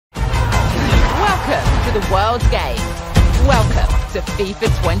to the world's game. Welcome to FIFA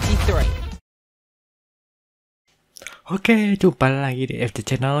 23. Oke, jumpa lagi di FT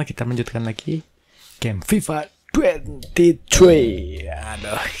Channel. Kita lanjutkan lagi game FIFA 23.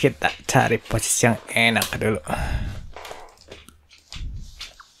 Aduh, kita cari posisi yang enak dulu.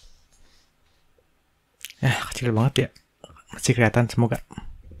 Kecil banget ya. Masih kelihatan semoga.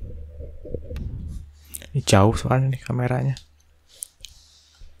 Ini jauh soalnya nih kameranya.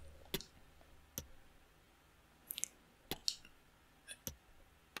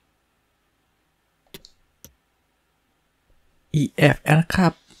 EFL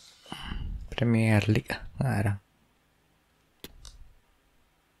Cup Premier League ngarang.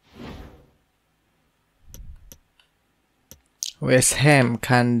 West Ham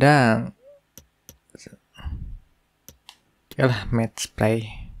kandang. Yalah, match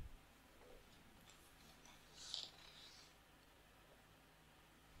play.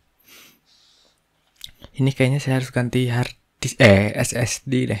 Ini kayaknya saya harus ganti hard disk,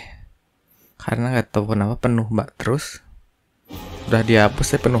 SSD deh. Karena nggak tahu kenapa penuh terus. Udah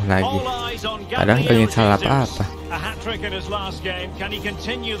dihapus saya penuh lagi. Padahal nggak ingin salah apa-apa.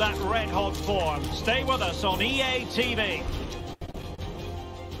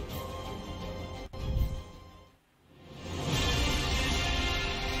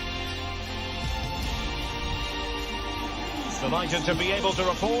 Delighted to be able to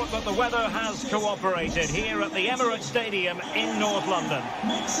report that the weather has cooperated here at the Emirates Stadium in North London.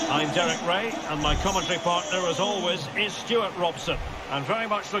 I'm Derek Ray, and my commentary partner, as always, is Stuart Robson. I'm very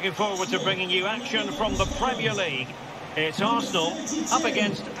much looking forward to bringing you action from the Premier League. It's Arsenal up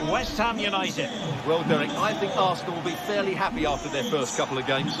against West Ham United. Well, Derek, I think Arsenal will be fairly happy after their first couple of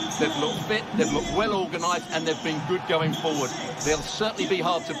games. They've looked fit, they've looked well organised, and they've been good going forward. They'll certainly be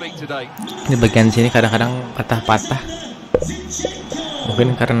hard to beat today. Ini bagian sini kadang-kadang patah-patah.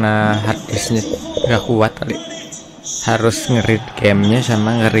 Mungkin karena hard disknya nggak kuat kali. Harus nge-read gamenya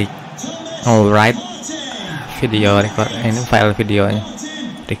sama nge-read write video record. Ini file videonya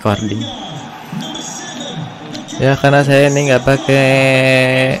recording. Ya karena saya ini nggak pakai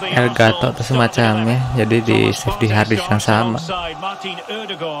Elgato atau semacamnya, jadi di save di hard disk yang sama.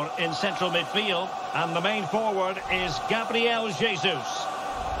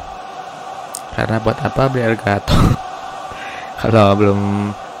 Karena buat apa beli Elgato? Kalau belum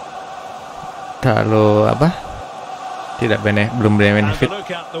terlalu belum benefit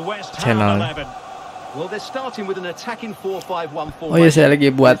channel. Oh ya, saya lagi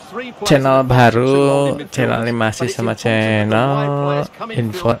buat channel baru, channel animasi sama channel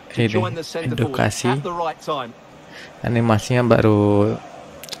info edukasi. Animasinya baru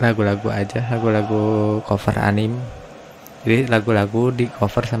lagu-lagu aja, lagu-lagu cover anime. Jadi lagu-lagu di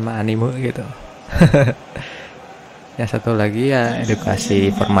cover sama anime gitu. Yang satu lagi ya edukasi,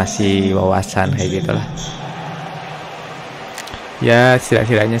 informasi, wawasan kayak gitulah. Ya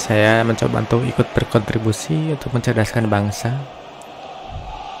setidaknya saya mencoba untuk ikut berkontribusi untuk mencerdaskan bangsa.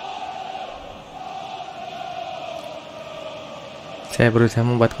 Saya berusaha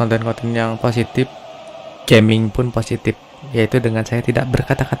membuat konten-konten yang positif, gaming pun positif, yaitu dengan saya tidak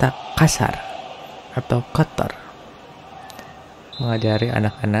berkata-kata kasar atau kotor. Mengajari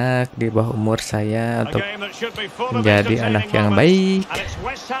anak-anak di bawah umur saya untuk menjadi anak yang baik.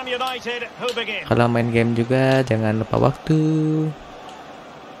 Kalau main game juga jangan lupa waktu,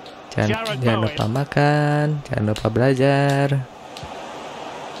 jangan lupa makan, jangan lupa belajar,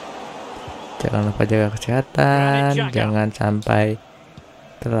 jangan lupa jaga kesehatan, jangan sampai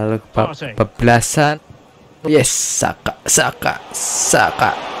terlalu kebablasan. Yes, Saka,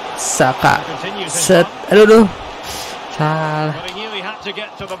 aduh. Salah.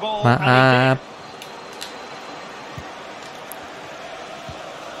 Maaf.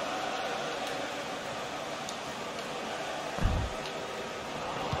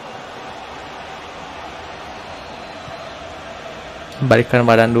 Balikkan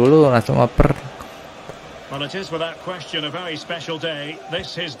badan dulu, langsung oper.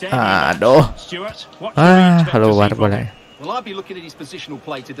 Aduh. Keluar boleh. Well, I'll be looking at his positional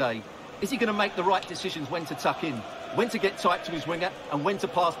play today. Is he going to make the right decisions when to tuck in, when to get tight to his winger, and when to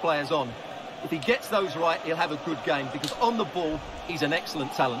pass players on? If he gets those right, he'll have a good game, because on the ball, he's an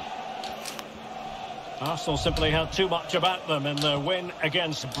excellent talent. Arsenal simply had too much about them in their win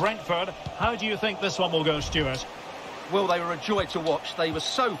against Brentford. How do you think this one will go, Stuart? Well, they were a joy to watch. They were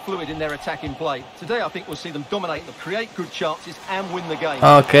so fluid in their attacking play. Today, I think we'll see them dominate, create good chances, and win the game.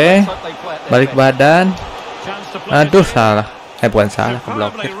 Oke. Balik badan. Aduh, salah. Bukan salah,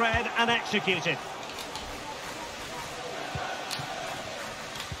 keblokir.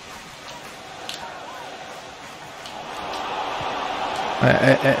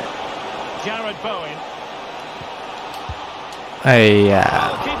 Jared Bowen. Iya.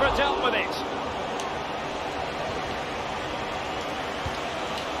 Well, the keeper dealt with it.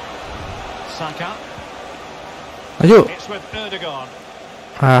 Saka. Maju. It's with Erdogan.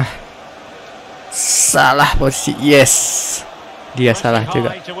 Salah posisi. Yes. Dia salah Pressing juga.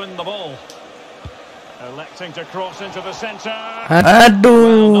 high to win the ball. Electing to cross into the centre. Well, not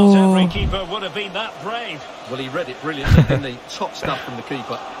every Aduh. keeper would have been that brave. Well, he read it brilliantly, didn't he? Top stuff from the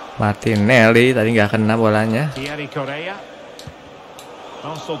keeper. Martinelli tadi nggak kena bolanya. Thierry Correa.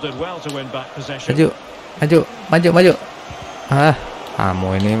 Arsenal did well to win back possession. Maju. Kamu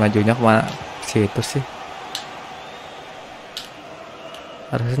ini majunya kemana? Situ sih.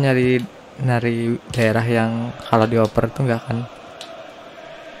 Harusnya nyari daerah yang kalau dioper tuh nggak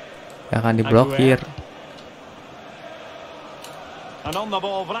akan diblokir. And on the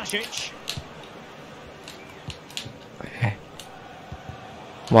ball, Vlasic.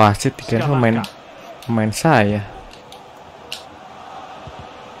 Wasit dikira pemain saya.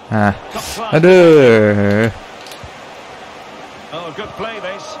 Nah, aduh. Oh, good play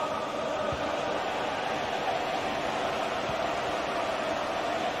this.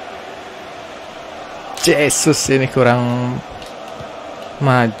 Jesus, ini kurang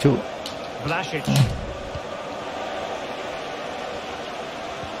maju. Vlasic.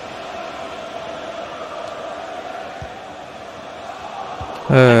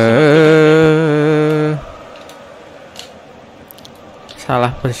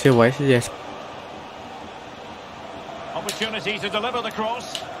 Salah posisi wise yes. Opportunity to deliver the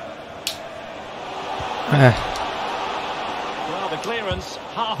cross. Eh, Well, the clearance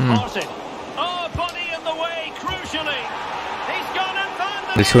half-hearted. Oh, body in the way, crucially. He's gone and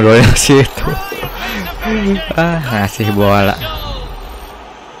found the disuruh situ. brilliant piece of finishing. Ngasih bola.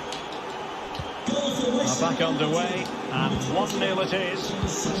 Back underway, and 1-0 it is.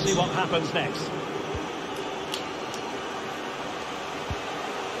 Let's see what happens next.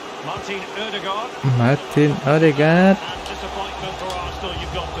 Martin Odegaard. And disappointment for Arsenal,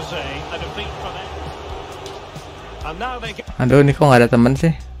 you've got to say. A defeat for them. And now they get... Aduh, ini kok nggak ada temen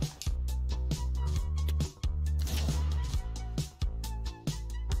sih?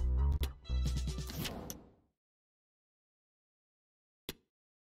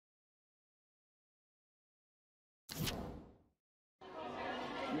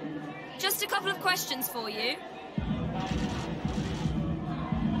 Just a couple of questions for you.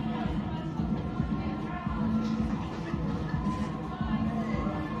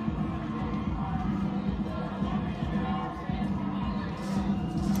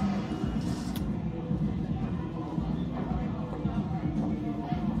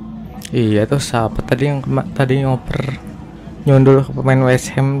 Iya tuh siapa tadi yang ngoper nyundul ke pemain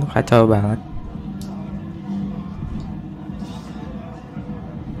West Ham tuh kacau banget.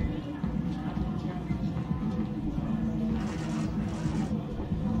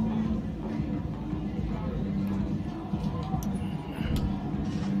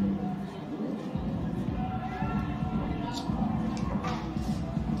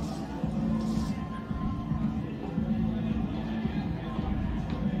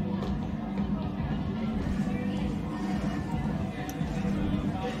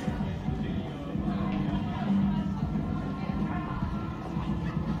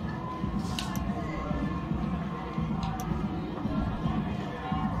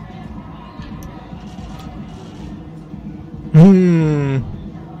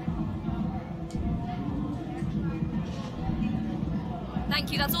 Thank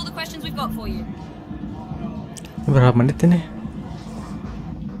you, that's all the questions we've got for you. Berapa menit ini?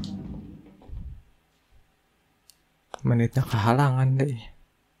 Menitnya kehalangan deh.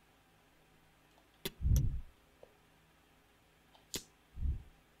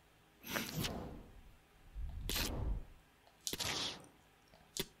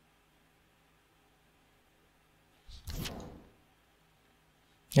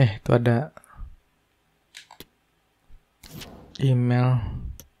 Itu ada email.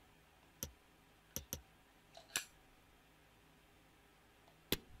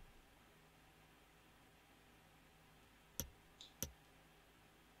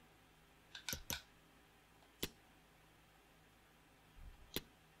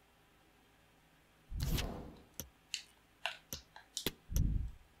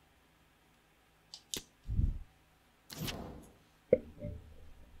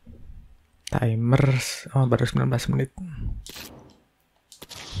 Timers, baru 19 menit.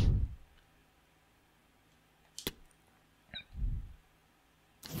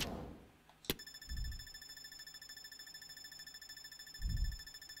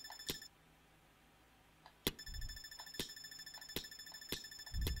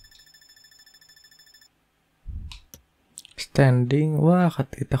 standing. Wah,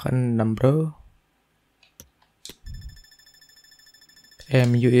 kita kan 6 bro.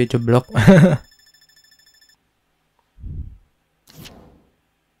 MU ya jeblok.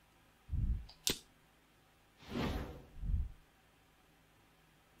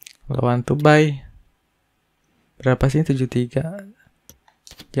 Lawan Dubai. Berapa sih? 73.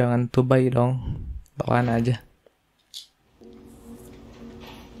 Jangan Dubai dong. Lawan aja.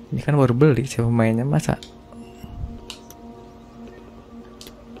 Ini kan baru beli siapa pemainnya, masa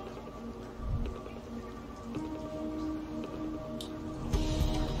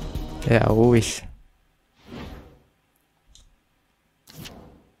ya wis.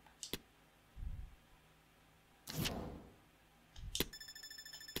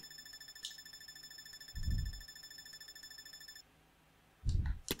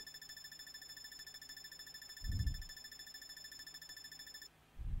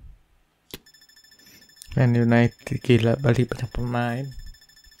 Man United gila, balik banyak pemain.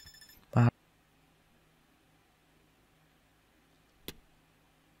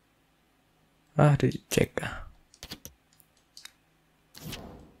 Dicek.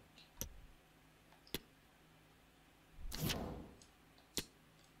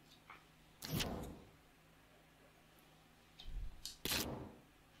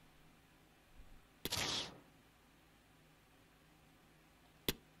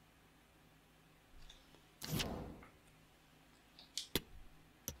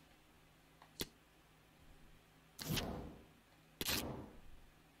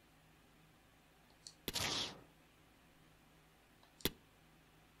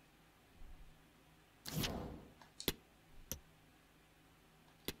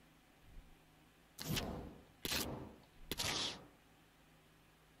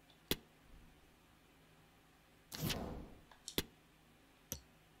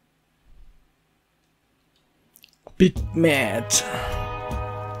 Big match.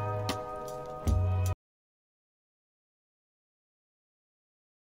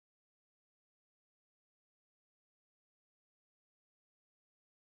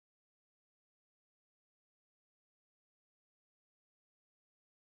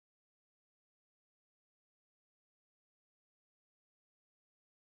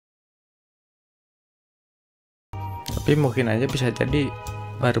 Tapi mungkin aja bisa jadi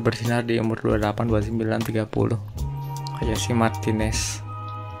baru bersinar di umur 28, 29, 30. Kayak si Martinez.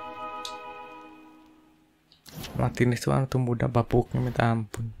 Martinez tuh tuh muda bapuknya minta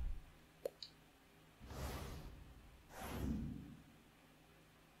ampun.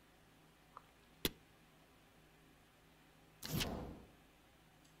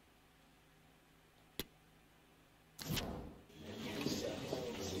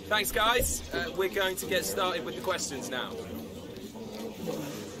 Thanks, guys. We're going to get started with the questions now.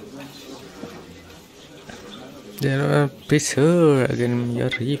 There are pressure against your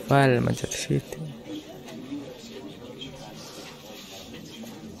rival Manchester City.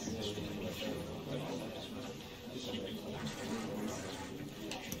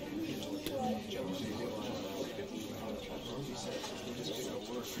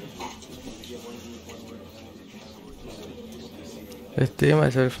 The team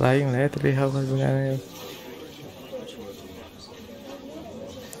is flying lately. How can we?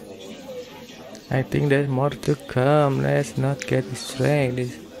 I think there's more to come. Let's not get distracted.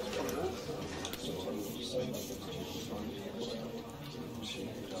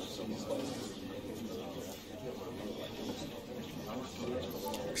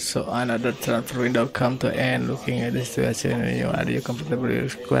 So another transfer window come to end. Looking at the situation, are you comfortable with your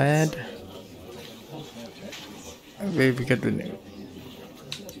squad? We got the new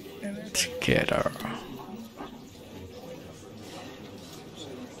together.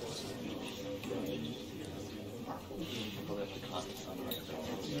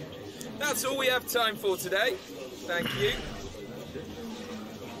 That's all we have time for today. Thank you.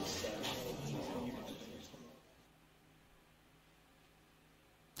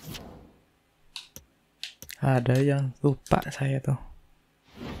 Ada yang lupa saya tuh.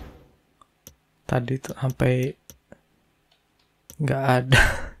 Tadi tuh sampai nggak ada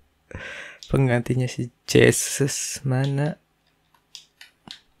penggantinya si Jesus mana.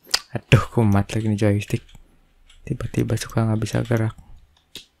 Aduh, kumat lagi nih joystick. Tiba-tiba suka nggak bisa gerak.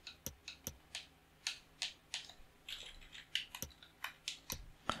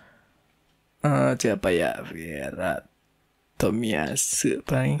 Siapa ya? Vera Tomiyasu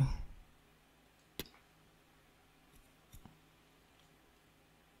paling.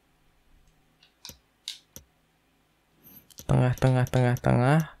 Tengah,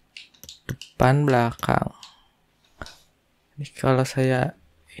 depan belakang. Ini kalau saya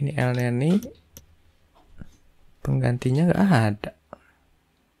ini El Neni Penggantinya nggak ada.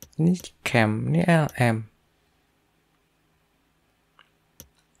 Ini Cam, ini LM.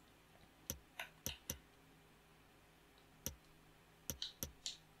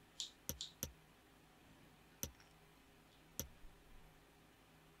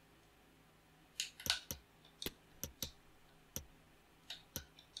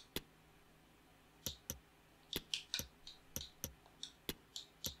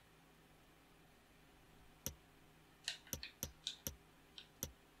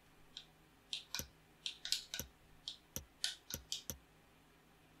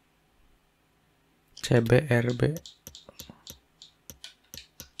 CBRB.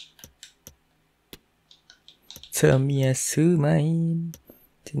 Semia main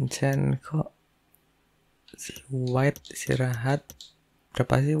Cincin kok si White istirahat.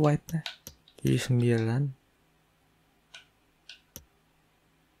 Berapa sih White nya? 79.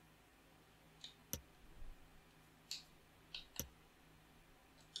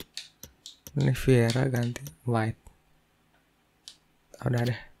 Ini Vieira ganti White. Udah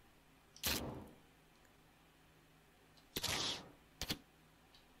deh.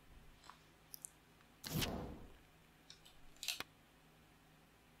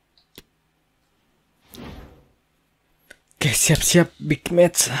 Oke, siap-siap big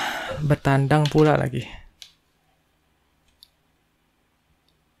match. Bertandang pula lagi.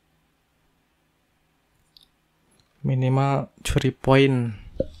 Minimal curi poin.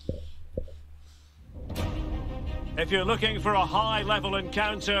 If you're looking for a high-level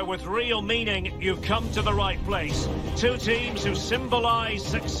encounter with real meaning, you've come to the right place. Two teams who symbolise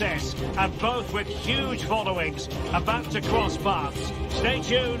success, and both with huge followings, about to cross paths. Stay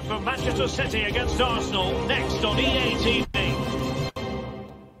tuned for Manchester City against Arsenal, next on EA TV.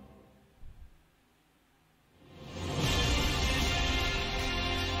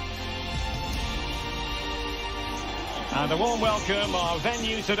 And a warm welcome. Our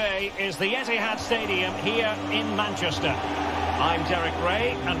venue today is the Etihad Stadium here in Manchester. I'm Derek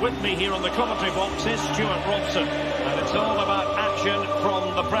Ray, and with me here on the commentary box is Stuart Robson. And it's all about action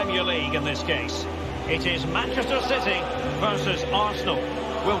from the Premier League in this case. It is Manchester City versus Arsenal.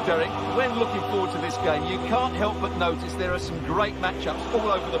 Well, Derek, when looking forward to this game, you can't help but notice there are some great matchups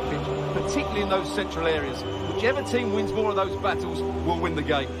all over the pitch, particularly in those central areas. Whichever team wins more of those battles will win the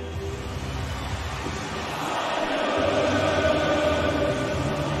game.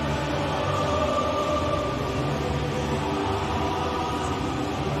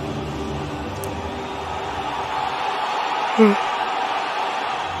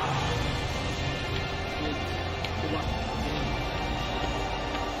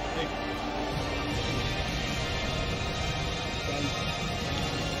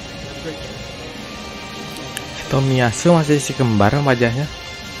 Tomiyasu masih si kembar wajahnya.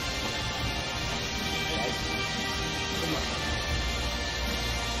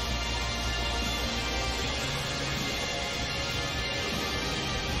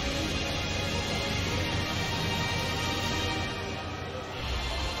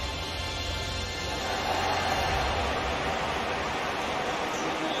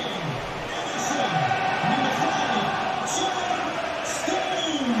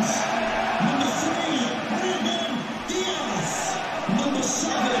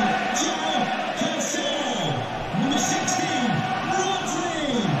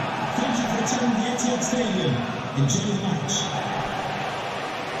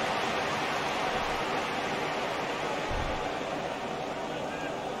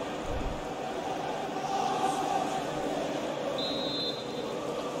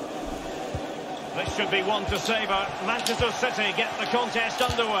 This should be one to savour. Manchester City get the contest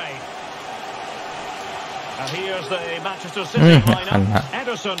underway. And here's the Manchester City lineup.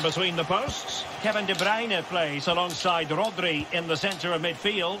 Ederson between the posts. Kevin De Bruyne plays alongside Rodri in the centre of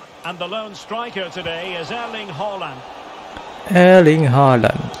midfield. And the lone striker today is Erling Haaland. Erling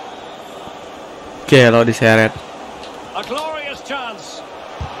Haaland. Gelo diseret. A glorious chance.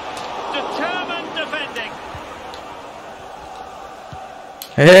 Determined defending.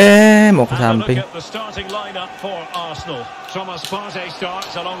 Mau ke And a look samping. at the starting lineup for Arsenal. Thomas Partey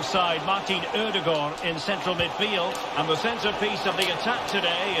starts alongside Martin Ødegaard in central midfield. And the centrepiece of the attack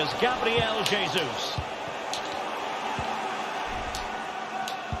today is Gabriel Jesus.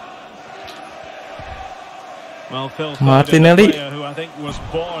 Well, Phil Foden, Martinelli. a player who I think was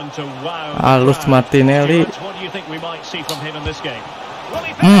born to wow. Halus the crowd. Martinelli. Stuart, what do you think we might see from him in this game? Will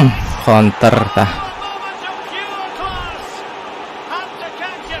he finish? Counter tah. Moment of pure class. Had to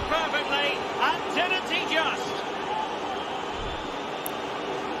catch it perfectly, and didn't he just?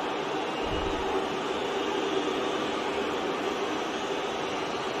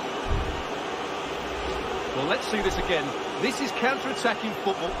 Well, let's see this again. This is counter-attacking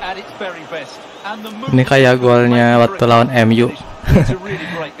football at its very best. And the Ini kayak golnya waktu lawan MU. It's a really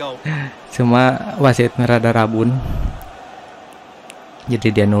great goal. Cuma wasitnya rada rabun, jadi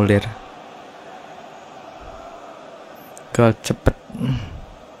dia nulir. Gol cepet.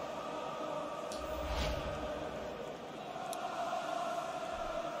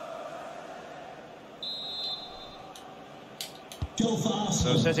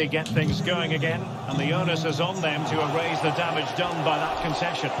 So City get things going again, and the onus is on them to erase the damage done by that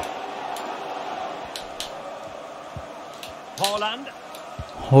concession. Holland.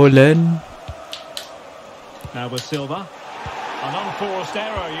 Now with Silva. An unforced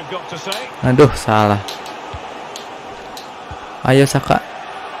error, you've got to say. Aduh, salah. Ayo Saka.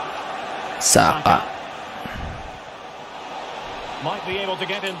 Might be able to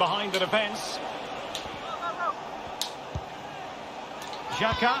get in behind the defence.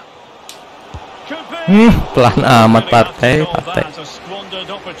 Xhaka. Could be. Pelan amat partai. That's a squandered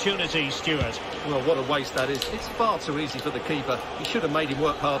opportunity, Stuart. Well, what a waste that is. It's far too easy for the keeper. He should have made him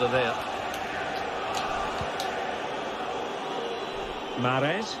work harder there.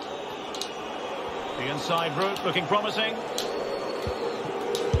 Mahrez. The inside route looking promising.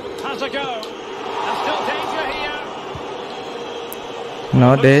 Has a go. And still danger here.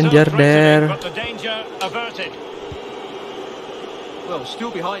 No Looks danger so there. but the danger averted. Well,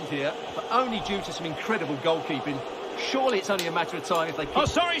 still behind here, but only due to some incredible goalkeeping. Surely it's only a matter of time if they Oh, keep...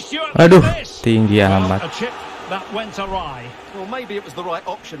 sorry, Stuart. Aduh, This. tinggi Well, amat. a chip that went awry. Well, maybe it was the right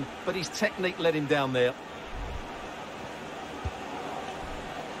option, but his technique let him down there.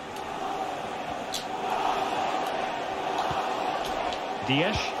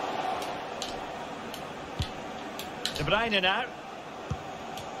 Dias. De Bruyne now.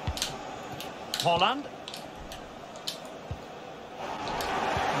 Holland.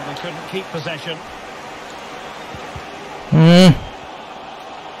 Well, they couldn't keep possession.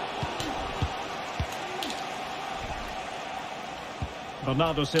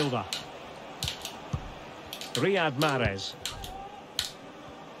 Bernardo Silva. Riyad Mahrez.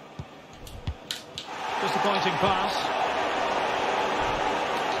 Disappointing pass.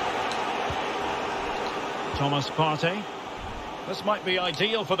 Thomas Partey. This might be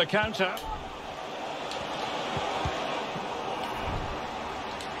ideal for the counter.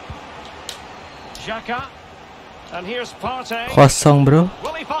 Xhaka. And here's Partey. Kosong, bro.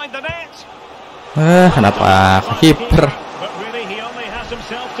 Will he find the net? Kenapa kiper? But really he only has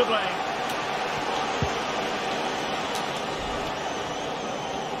himself to blame.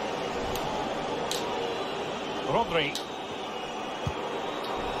 Rodri.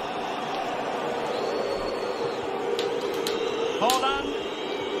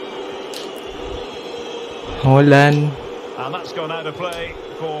 Holland. And that's gone out of play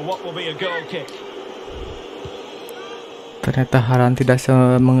for what will be a goal kick. Ternyata Haaland tidak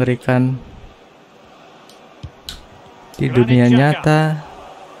semengerikan di dunia nyata.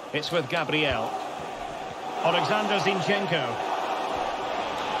 It's with Gabriel. Alexander Zinchenko.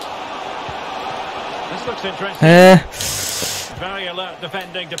 This looks interesting. Very alert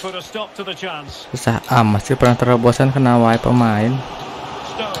defending to put a stop to the chance. Susah amat sih, pernah terobosan kena wae pemain.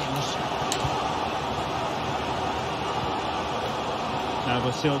 Stones. Now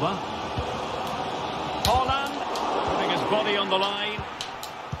with Silva. Holland putting his body on the line.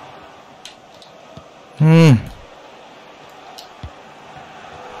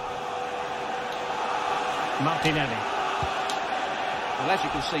 Martinelli. Well, as you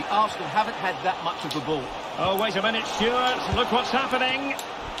can see, Arsenal haven't had that much of the ball. Oh, wait a minute, Stuart. Look what's happening.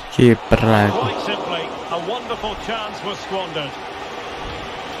 Kiper lagi. Quite simply, a wonderful chance was squandered.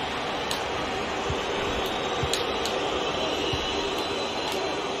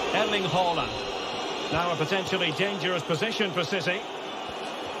 Erling Haaland. Now a potentially dangerous position for City.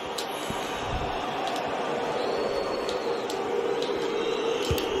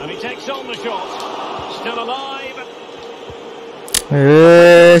 And he takes on the shot. Still alive.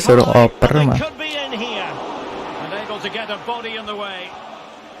 Suruh oper mah. Could be in here. And able to get a body in the way.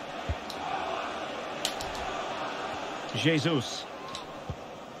 Jesus.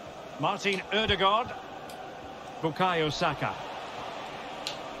 Martin Ødegaard. Bukayo Saka.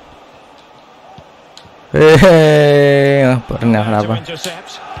 Pernah kenapa?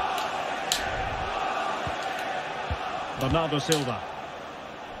 Bernardo Silva.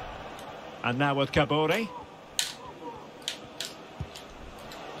 And now with Kabore.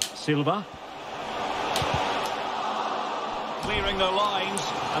 Silva. Clearing the lines.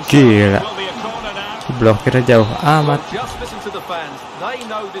 And Gila. will be a corner now. Blokirnya jauh amat. Just listen to the fans. They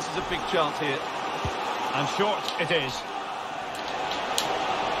know this is a big chance here. And short it is.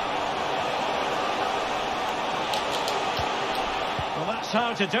 just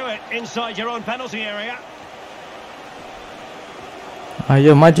how to do it inside your own penalty area.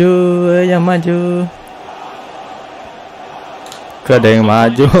 Ayo maju, ayo maju. Gak ada yang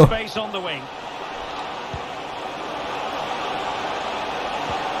maju. Space on the wing.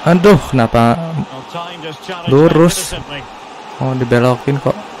 Aduh, kenapa Well, time just challenged lurus? magnificently. Oh, dibelokin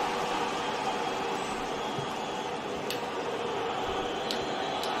kok.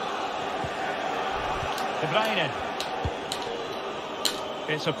 De Bruyne.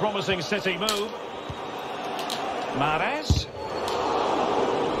 It's a promising City move. Mahrez.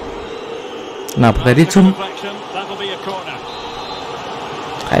 Kenapa tadi zoom? Deflection. That'll be a corner.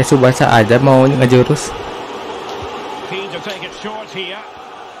 Kayak Subasa aja mau ngejurus. Keen to take it short here.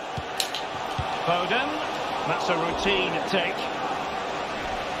 Foden. That's a routine take.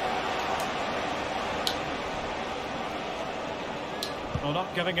 Well, not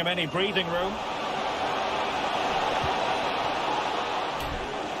giving him any breathing room.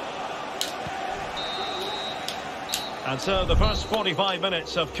 And so the first 45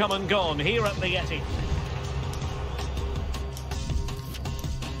 minutes have come and gone here at the Etihad.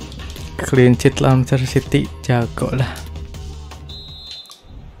 Clean sheet Manchester City, jago lah.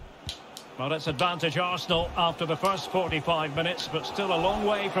 Well, it's advantage Arsenal after the first 45 minutes, but still a long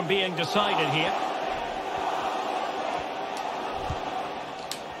way from being decided here.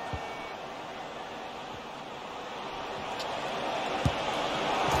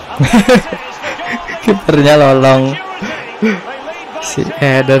 Kipernya lolong. Si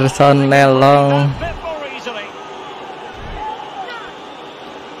Ederson lelong.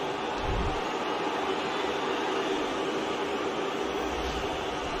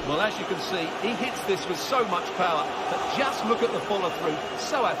 Well, as you can see, he hits this with so much power, but just look at the follow-through.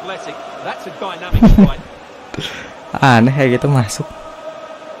 So athletic. That's a dynamic strike. Aneh kayak gitu masuk.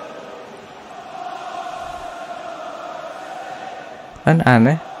 Kan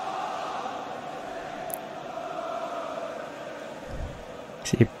aneh.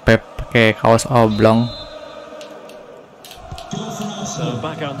 Si Pep pakai kaos oblong. So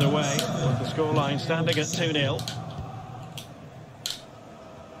back underway with the scoreline standing at 2-0.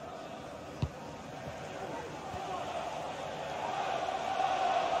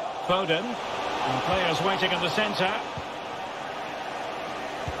 Foden, and players waiting in the centre.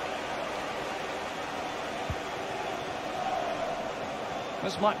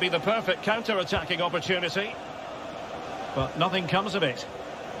 This might be the perfect counter-attacking opportunity, but nothing comes of it.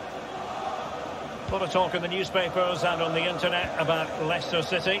 A lot of talk in the newspapers and on the internet about Leicester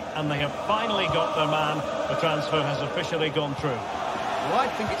City, and they have finally got their man. The transfer has officially gone through. Well, I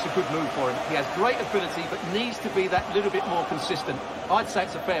think it's a good move for him. He has great ability, but needs to be that little bit more consistent. I'd say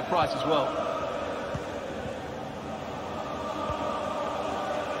it's a fair price as well.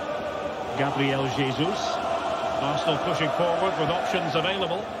 Gabriel Jesus. Arsenal pushing forward with options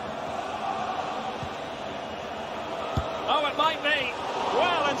available. Oh, it might be.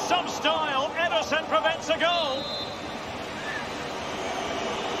 Well, in some style, Ederson prevents a goal.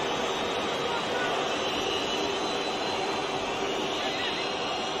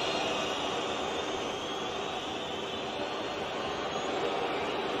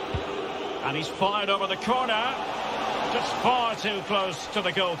 And he's fired over the corner. Just far too close to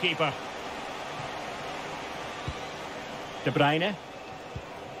the goalkeeper. De Bruyne.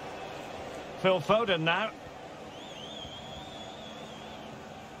 Phil Foden now.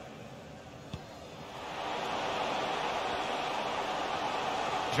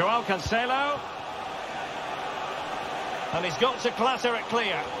 Joao Cancelo. And he's got to clatter it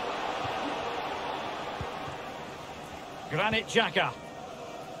clear. Granit Xhaka.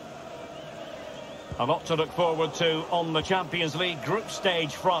 A lot to look forward to on the Champions League group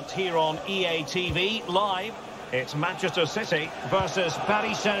stage front here on EA TV Live. It's Manchester City versus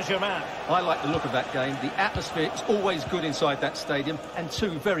Paris Saint-Germain. I like the look of that game. The atmosphere is always good inside that stadium, and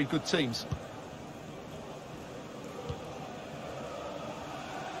two very good teams.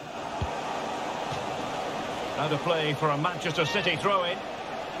 Out of play for a Manchester City throw-in.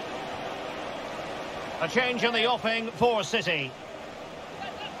 A change in the offing for City.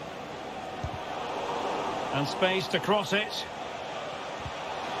 And space to cross it.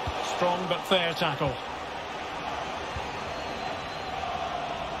 Strong but fair tackle.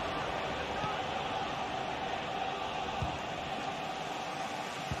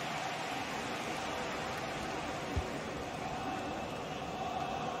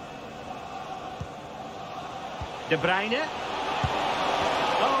 De Bruyne.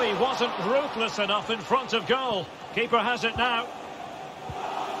 Oh, he wasn't ruthless enough in front of goal. Keeper has it now.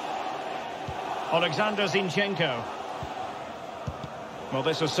 Alexander Zinchenko. Well,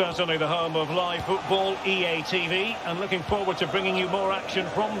 this is certainly the home of live football, EA TV, and looking forward to bringing you more action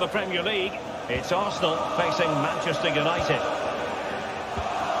from the Premier League. It's Arsenal facing Manchester United.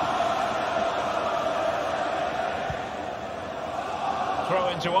 Throw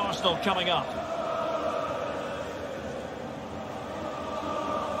into Arsenal coming up.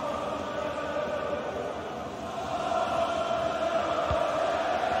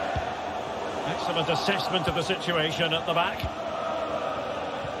 Excellent assessment of the situation at the back.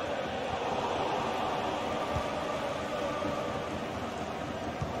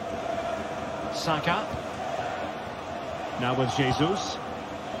 Saka. Now with Jesus.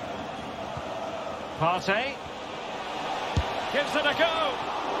 Partey. Gives it a go.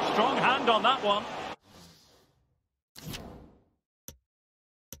 Strong hand on that one.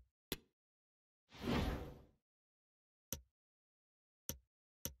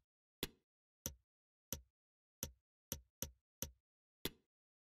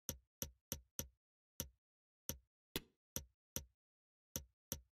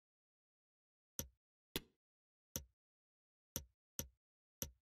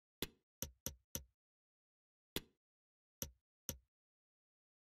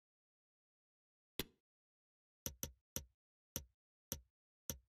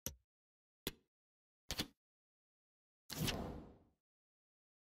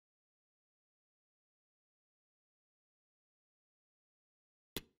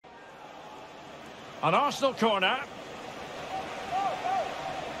 An Arsenal corner.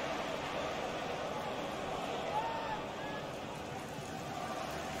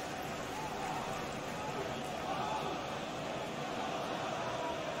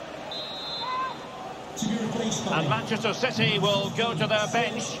 And Manchester City will go to their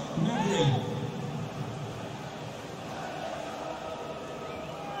bench.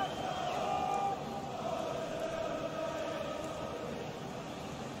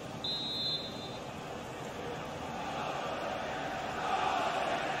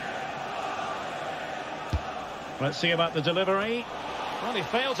 Let's see about the delivery. Well, he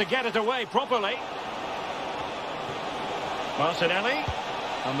failed to get it away properly. Martinelli.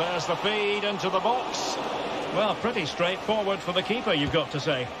 And there's the feed into the box. Well, pretty straightforward for the keeper, you've got to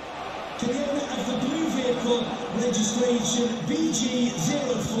say. Together of the blue vehicle, registration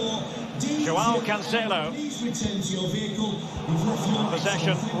BG04. Joao Cancelo. Please return to your vehicle. You've left your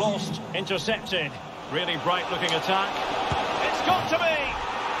Possession lost, intercepted. Really bright-looking attack. It's got to be!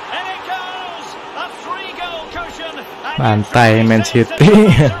 And it goes! A 3-goal cushion! Mantai Man City.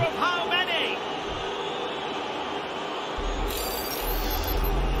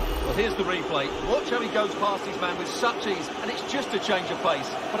 Well, here's the replay. Watch how he goes past his man with such ease, and it's just a change of pace.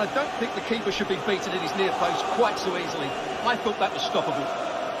 But I don't think the keeper should be beaten in his near post quite so easily. I thought that was stoppable.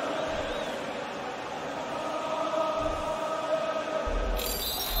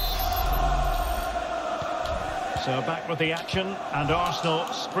 So back with the action, and Arsenal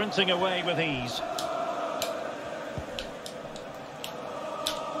sprinting away with ease.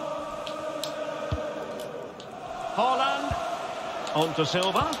 Haaland on to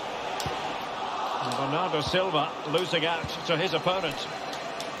Silva. And Bernardo Silva losing out to his opponent.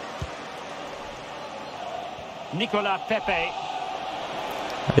 Nicolas Pepe.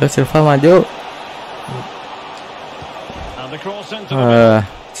 Ayo Silva maju. And the cross into the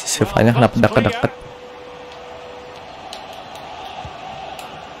Silvanya kenapa dekat-dekat?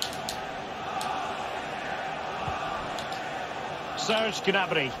 Serge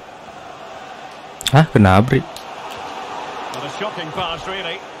Gnabry. Hah, Gnabry? What a shocking pass,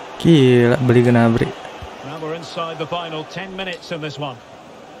 really. Gila, beli Gnabry. Now we're inside the final 10 minutes in this one.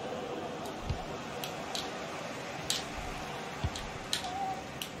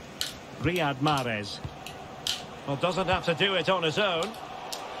 Riyad Mahrez. Well, doesn't have to do it on his own.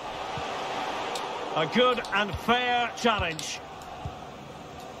 A good and fair challenge.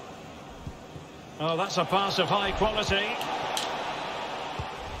 Oh, that's a pass of high quality.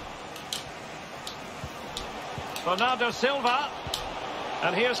 Bernardo Silva.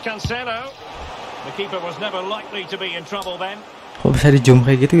 And here's Cancelo. The keeper was never likely to be in trouble then. Kok bisa di zoom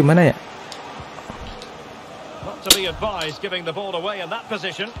kayak gitu, gimana ya? Not to be advised giving the ball away in that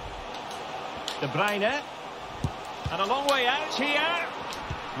position. De Bruyne. And a long way out here.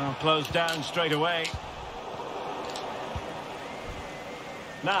 Well, closed down straight away.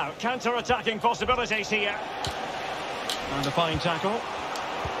 Now, counter-attacking possibilities here. And a fine tackle.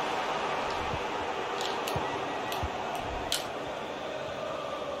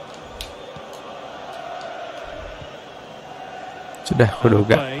 Sudah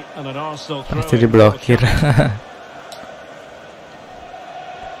kuduga. And an Arsenal throw Pasti diblokir.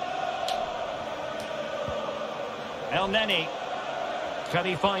 El Neni. Can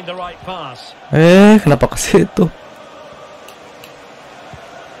he find the right pass? Kenapa ke situ?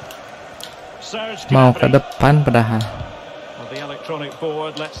 Serge Mau ke Gnabry. depan padahal. Well, the electronic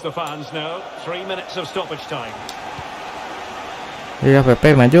board lets the fans know 3 minutes of stoppage time. Iya,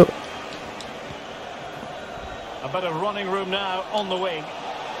 PP maju. A bit of running room now on the wing.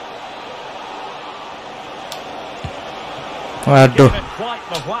 Waduh, Gave it quite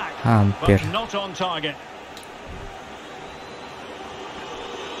the whack, hampir. but not on target.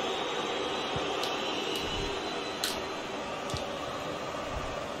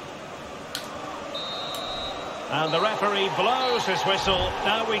 And the referee blows his whistle.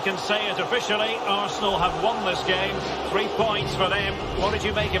 Now we can say it officially. Arsenal have won this game. 3 points for them. What did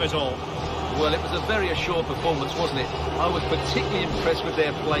you make of it all? Well, it was a very assured performance, wasn't it? I was particularly impressed with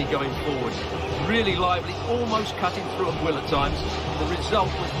their play going forward. Really lively, almost cutting through at will at times. The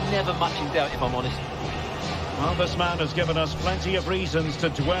result was never much in doubt, if I'm honest. Well, this man has given us plenty of reasons to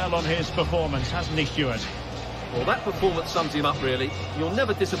dwell on his performance, hasn't he, Stuart? Well, that performance sums him up, really. You're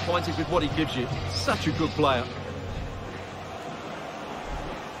never disappointed with what he gives you. Such a good player.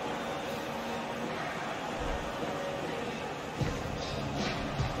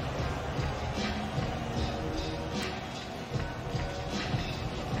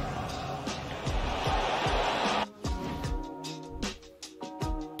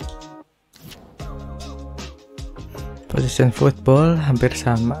 Position football hampir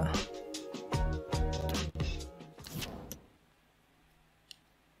sama.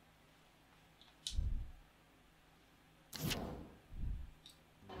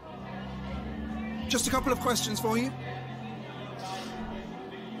 Just a couple of questions for you.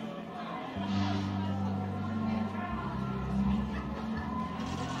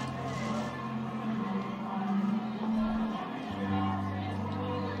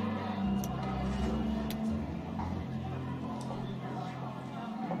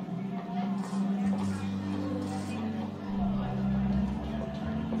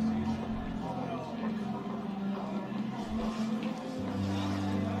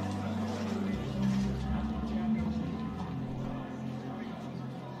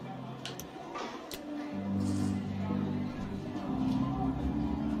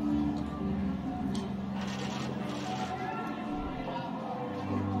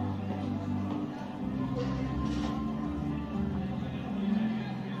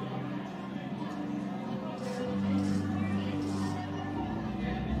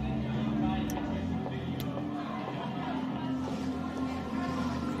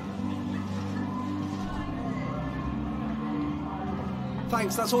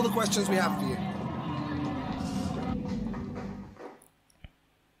 Thanks, that's all the questions we have for you.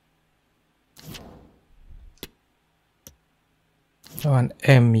 Lawan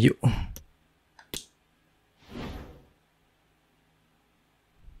MU.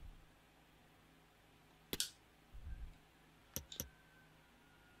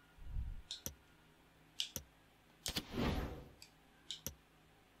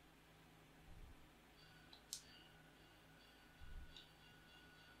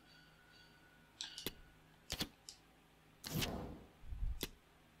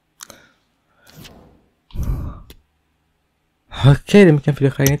 Oke, demikian video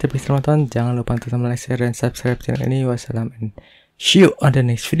kali ini. Tapi selamat tonton. Jangan lupa untuk like, share, dan subscribe channel ini. Wassalam and see you on the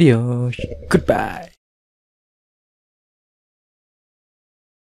next video. Goodbye.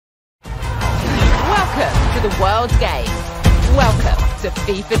 Welcome to the World Game. Welcome to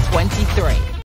FIFA 23.